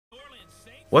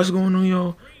What's going on,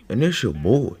 y'all? And it's your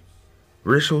boy,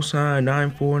 Risho Sign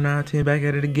 94910, back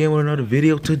at it again with another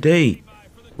video. Today,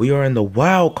 we are in the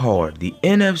wild card, the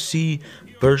NFC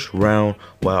first round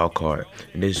wild card.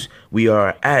 And we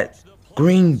are at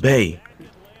Green Bay.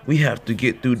 We have to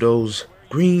get through those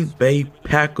Green Bay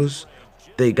Packers.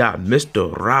 They got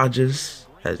Mr. Rogers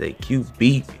as a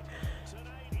QB.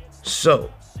 So,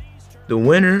 the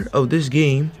winner of this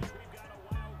game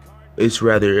is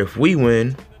rather, if we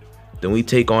win, then we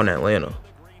take on Atlanta.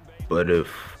 But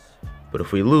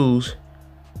if we lose,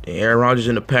 then Aaron Rodgers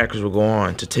and the Packers will go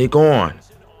on to take on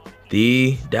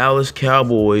the Dallas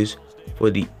Cowboys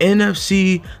for the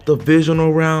NFC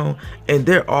divisional round. And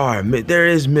there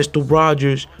is Mr.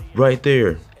 Rogers right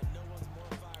there.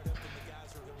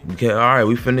 Okay, all right,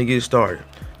 we finna get started.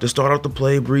 To start off the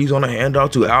play, Breeze on a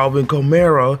handoff to Alvin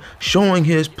Kamara, showing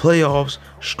his playoffs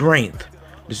strength.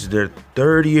 This is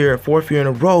their fourth year in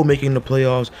a row making the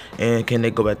playoffs, and can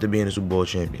they go back to being the Super Bowl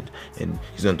champions? And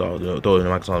he's gonna throw it to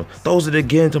Michael Thomas. Throws it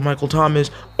again to Michael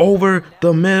Thomas over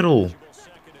the middle.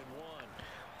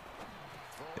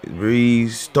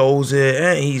 Breeze throws it,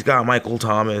 and he's got Michael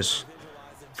Thomas.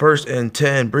 1st and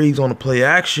 10. Breeze on the play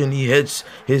action. He hits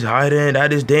his high end.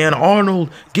 That is Dan Arnold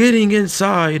getting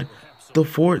inside the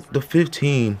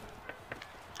 15.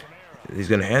 He's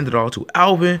going to hand it off to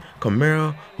Alvin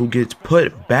Kamara, who gets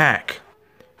put back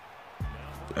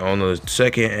on the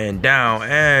 2nd and down.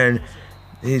 And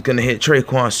he's going to hit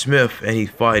Traquan Smith, and he's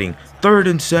fighting. 3rd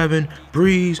and 7.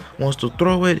 Breeze wants to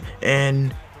throw it,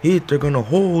 and they're going to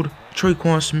hold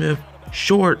Traquan Smith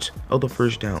short of the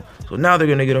 1st down. So now they're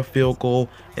going to get a field goal,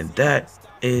 and that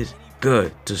is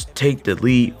good to take the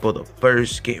lead for the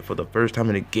first time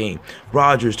in the game.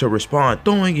 Rodgers to respond,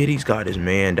 throwing it. He's got his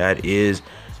man. That is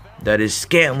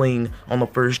Scantling on the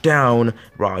 1st down.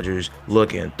 Rodgers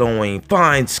looking, throwing,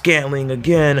 finds Scantling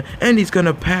again, and he's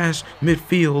gonna pass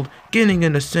midfield, getting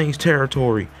into Saints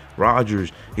territory.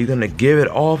 Rodgers, he's gonna give it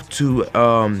off to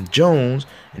Jones,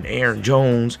 and Aaron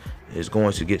Jones is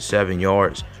going to get 7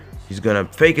 yards. He's gonna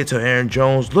fake it to Aaron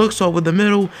Jones, looks over the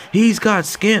middle. He's got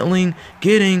Scantling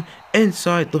getting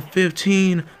inside the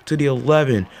 15 to the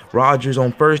 11. Rodgers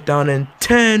on 1st down and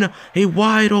 10. A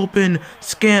wide open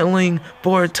Scantling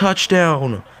for a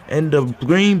touchdown. And the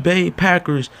Green Bay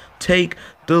Packers take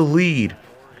the lead.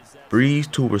 Breeze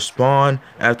to respond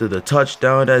after the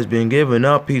touchdown that has been given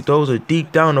up. He throws it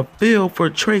deep down the field for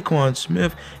Traquan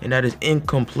Smith, and that is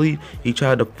incomplete. He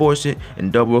tried to force it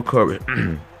and double cover.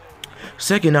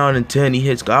 2nd down and 10. He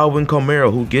hits Alvin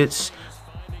Kamara, who gets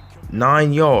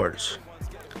 9 yards.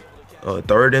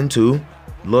 3rd and 2.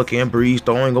 Looking, Breeze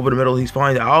throwing over the middle. He's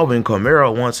finding Alvin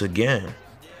Kamara once again.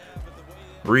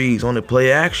 Breeze on the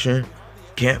play action.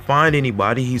 Can't find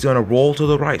anybody. He's going to roll to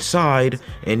the right side,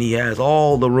 and he has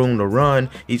all the room to run.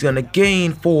 He's going to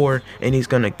gain 4, and he's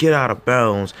going to get out of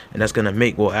bounds, and that's going to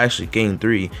make, well, actually gain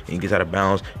 3, and he gets out of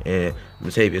bounds, and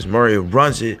Latavius Murray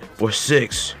runs it for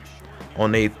 6.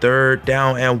 On a 3rd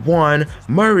down and 1,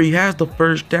 Murray has the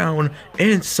 1st down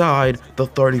inside the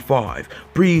 35.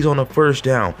 Breeze on the 1st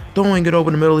down, throwing it over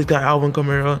the middle. He's got Alvin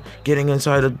Kamara getting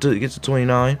inside, gets to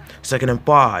 29. 2nd and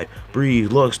 5.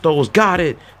 Breeze looks, throws, got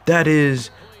it. That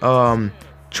is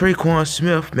Traquan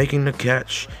Smith making the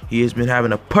catch. He has been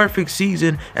having a perfect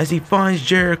season as he finds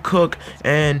Jared Cook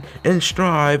and in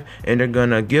stride, and they're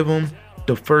gonna give him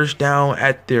the 1st down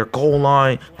at their goal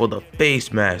line for the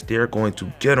face mask. They're going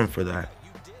to get him for that.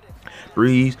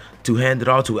 Breeze to hand it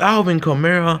off to Alvin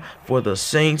Kamara for the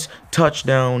Saints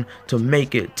touchdown to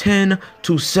make it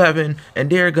 10-7, and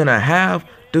they're gonna have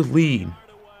the lead.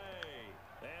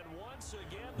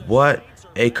 What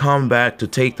a comeback to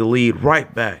take the lead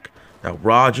right back. Now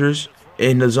Rodgers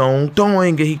in the zone,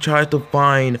 throwing it. He tries to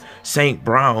find St.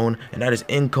 Brown, and that is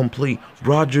incomplete.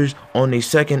 Rodgers on a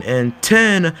 2nd and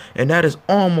 10, and that is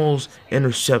almost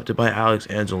intercepted by Alex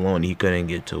Anzalone. He couldn't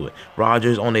get to it.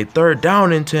 Rodgers on a 3rd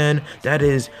down and 10, that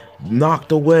is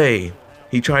knocked away.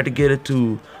 He tried to get it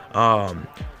to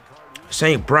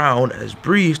St. Brown as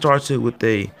Breeze starts it with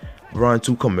a run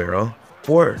to Kamara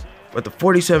at the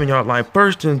 47-yard line.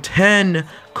 1st and 10.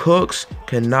 Cooks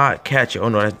cannot catch it. Oh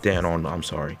no, that's Dan Arnold. I'm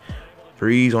sorry.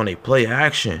 Breeze on a play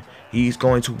action. He's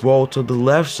going to roll to the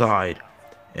left side,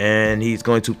 and he's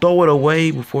going to throw it away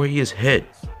before he is hit.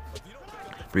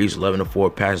 Breeze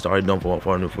 11-4, passes already done for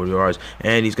 440 yards,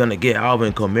 and he's going to get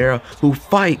Alvin Kamara, who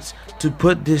fights to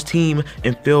put this team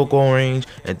in field goal range,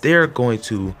 and they're going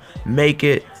to make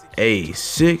it a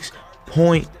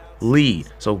 6-point lead.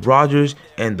 So Rodgers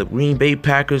and the Green Bay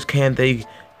Packers, can they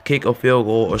kick a field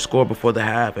goal or score before the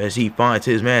half as he finds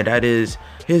his man?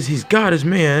 He's got his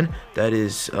man. That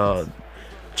is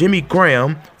Jimmy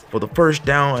Graham for the first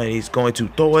down, and he's going to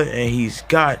throw it, and he's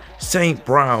got St.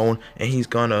 Brown, and he's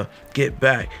gonna get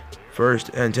back. 1st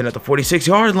and 10 at the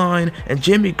 46-yard line, and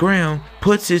Jimmy Graham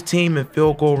puts his team in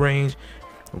field goal range.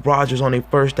 Rodgers on a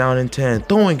 1st down and 10,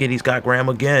 throwing it. He's got Graham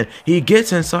again. He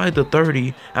gets inside the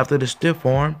 30 after the stiff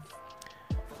arm,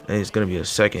 and it's gonna be a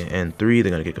 2nd and 3.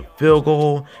 They're gonna kick a field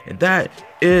goal, and that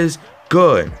is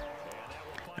good.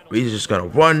 He's just gonna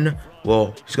run.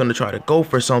 Well, he's gonna try to go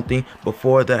for something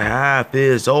before the half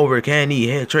is over. Can he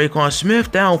hit Traquan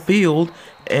Smith downfield?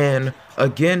 And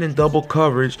again in double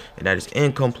coverage, and that is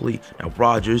incomplete. Now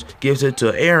Rodgers gives it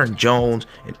to Aaron Jones,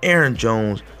 and Aaron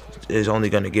Jones is only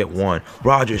going to get 1.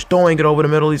 Rodgers throwing it over the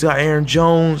middle. He's got Aaron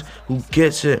Jones who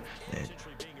gets it.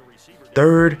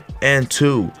 3rd and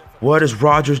 2. What does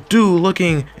Rodgers do?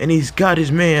 Looking, and he's got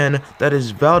his man. That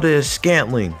is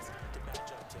Valdez-Scantling.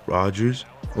 Rodgers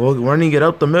running it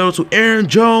up the middle to Aaron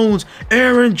Jones.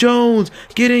 Aaron Jones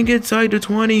getting inside the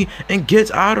 20 and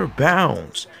gets out of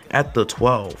bounds at the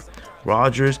 12.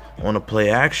 Rodgers on a play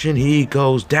action. He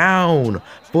goes down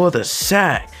for the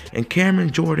sack, and Cameron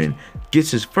Jordan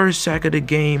gets his first sack of the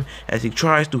game as he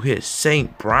tries to hit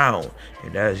St. Brown,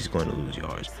 and as he's going to lose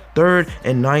yards. 3rd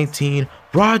and 19.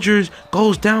 Rodgers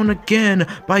goes down again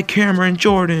by Cameron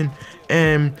Jordan,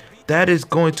 and that is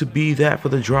going to be that for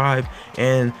the drive,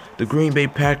 and the Green Bay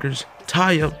Packers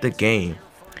tie up the game.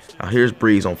 Now here's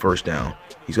Breeze on 1st down.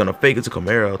 He's going to fake it to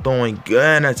Kamara, throwing good,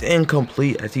 and that's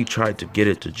incomplete as he tried to get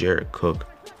it to Jared Cook.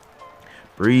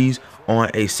 Breeze on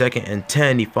a 2nd and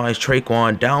 10. He finds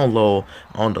Traquan down low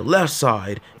on the left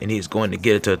side, and he's going to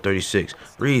get it to the 36.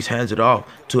 Breeze hands it off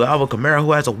to Alvin Kamara,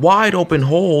 who has a wide open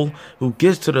hole, who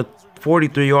gets to the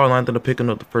 43-yard line to the picking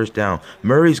up the 1st down.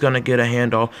 Murray's going to get a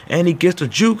handoff, and he gets the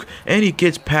juke, and he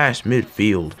gets past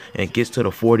midfield and gets to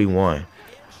the 41.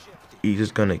 He's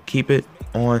just going to keep it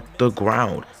on the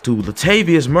ground to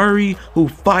Latavius Murray, who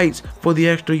fights for the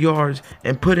extra yards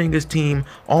and putting his team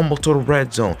almost to the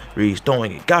red zone. He's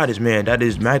throwing it. Got his man. That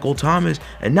is Michael Thomas.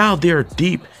 And now they're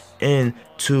deep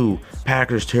into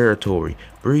Packers territory.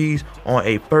 Breeze on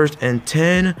a 1st and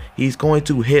 10. He's going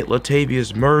to hit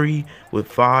Latavius Murray with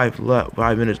 5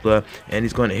 minutes left. And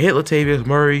he's going to hit Latavius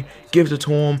Murray, gives it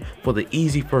to him for the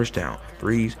easy 1st down.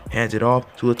 Breeze hands it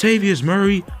off to Latavius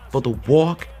Murray for the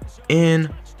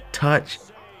walk-in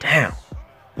touchdown.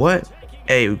 What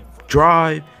a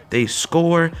drive. They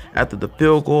score after the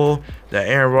field goal that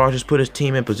Aaron Rodgers put his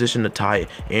team in position to tie it.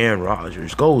 Aaron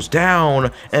Rodgers goes down,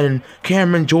 and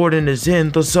Cameron Jordan is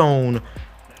in the zone.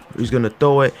 He's going to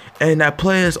throw it, and that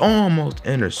play is almost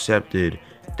intercepted.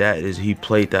 He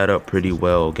played that up pretty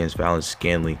well against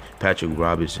Valdez-Scantling, Patrick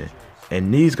Robinson.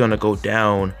 And he's going to go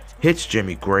down, hits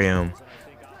Jimmy Graham.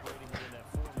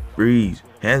 Breeze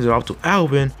hands it off to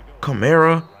Alvin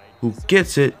Kamara, who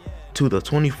gets it to the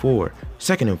 24.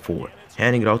 2nd and 4.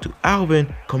 Handing it off to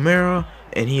Alvin Kamara,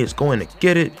 and he is going to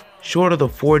get it short of the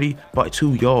 40 by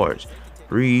 2 yards.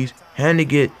 Breeze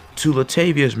handing it to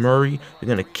Latavius Murray. They're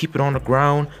going to keep it on the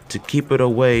ground to keep it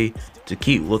away,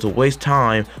 to waste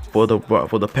time for the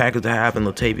Packers to have, and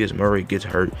Latavius Murray gets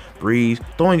hurt. Breeze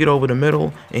throwing it over the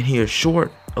middle, and he is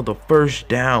short of the 1st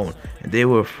down, and they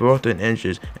were 4th and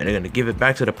inches, and they're going to give it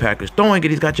back to the Packers. Throwing it,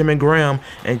 he's got Jimmy Graham,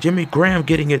 and Jimmy Graham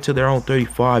getting it to their own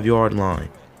 35-yard line.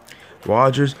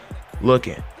 Rodgers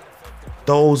looking,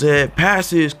 throws it,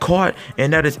 passes caught,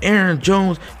 and that is Aaron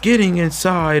Jones getting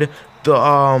inside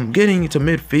the getting into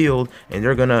midfield, and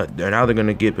they're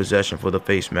gonna get possession for the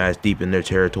face mask deep in their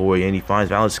territory, and he finds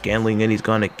Valdez-Scantling, and he's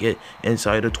gonna get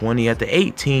inside the 20 at the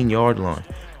 18-yard line.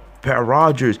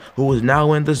 Rodgers, who is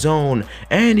now in the zone,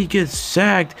 and he gets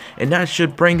sacked, and that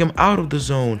should bring him out of the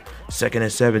zone. 2nd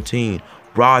and 17.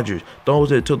 Rodgers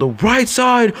throws it to the right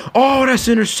side. Oh, that's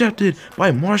intercepted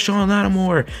by Marshawn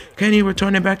Lattimore. Can he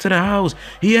return it back to the house?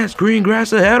 He has green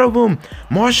grass ahead of him.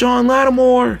 Marshawn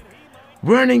Lattimore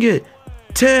running it.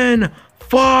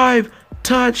 10-5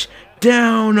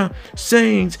 touchdown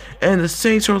Saints, and the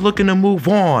Saints are looking to move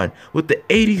on with the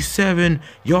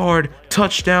 87-yard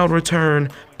touchdown return.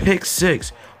 Pick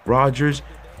 6. Rodgers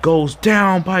goes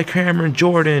down by Cameron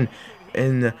Jordan,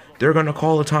 and they're going to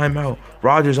call a timeout.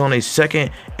 Rodgers on a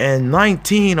 2nd and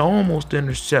 19, almost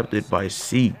intercepted by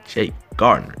C.J.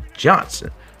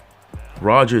 Gardner-Johnson.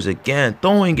 Rodgers again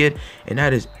throwing it, and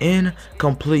that is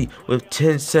incomplete with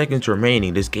 10 seconds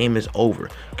remaining. This game is over.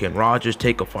 Can Rodgers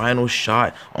take a final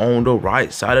shot on the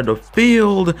right side of the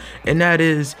field? And that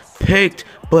is picked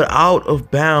but out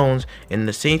of bounds, and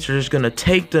the Saints are just going to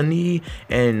take the knee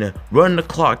and run the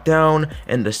clock down,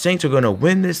 and the Saints are going to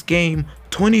win this game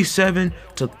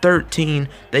 27-13.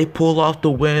 They pull off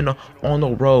the win on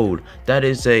the road. That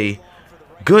is a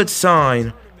good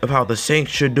sign of how the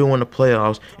Saints should do in the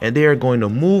playoffs, and they are going to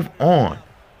move on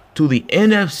to the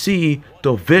NFC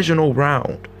divisional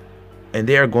round, and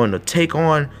they are going to take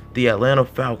on the Atlanta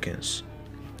Falcons.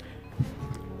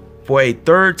 For a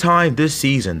third time this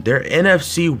season, their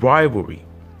NFC rivalry.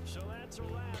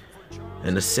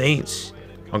 And the Saints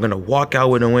are going to walk out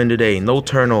with a win today. No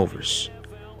turnovers.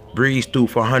 Breeze threw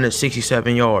for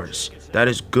 167 yards. That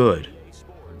is good.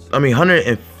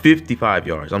 155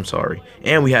 yards. I'm sorry.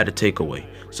 And we had a takeaway.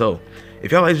 So,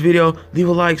 if y'all like this video, leave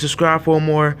a like, subscribe for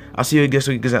more. I'll see you against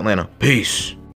Atlanta. Peace.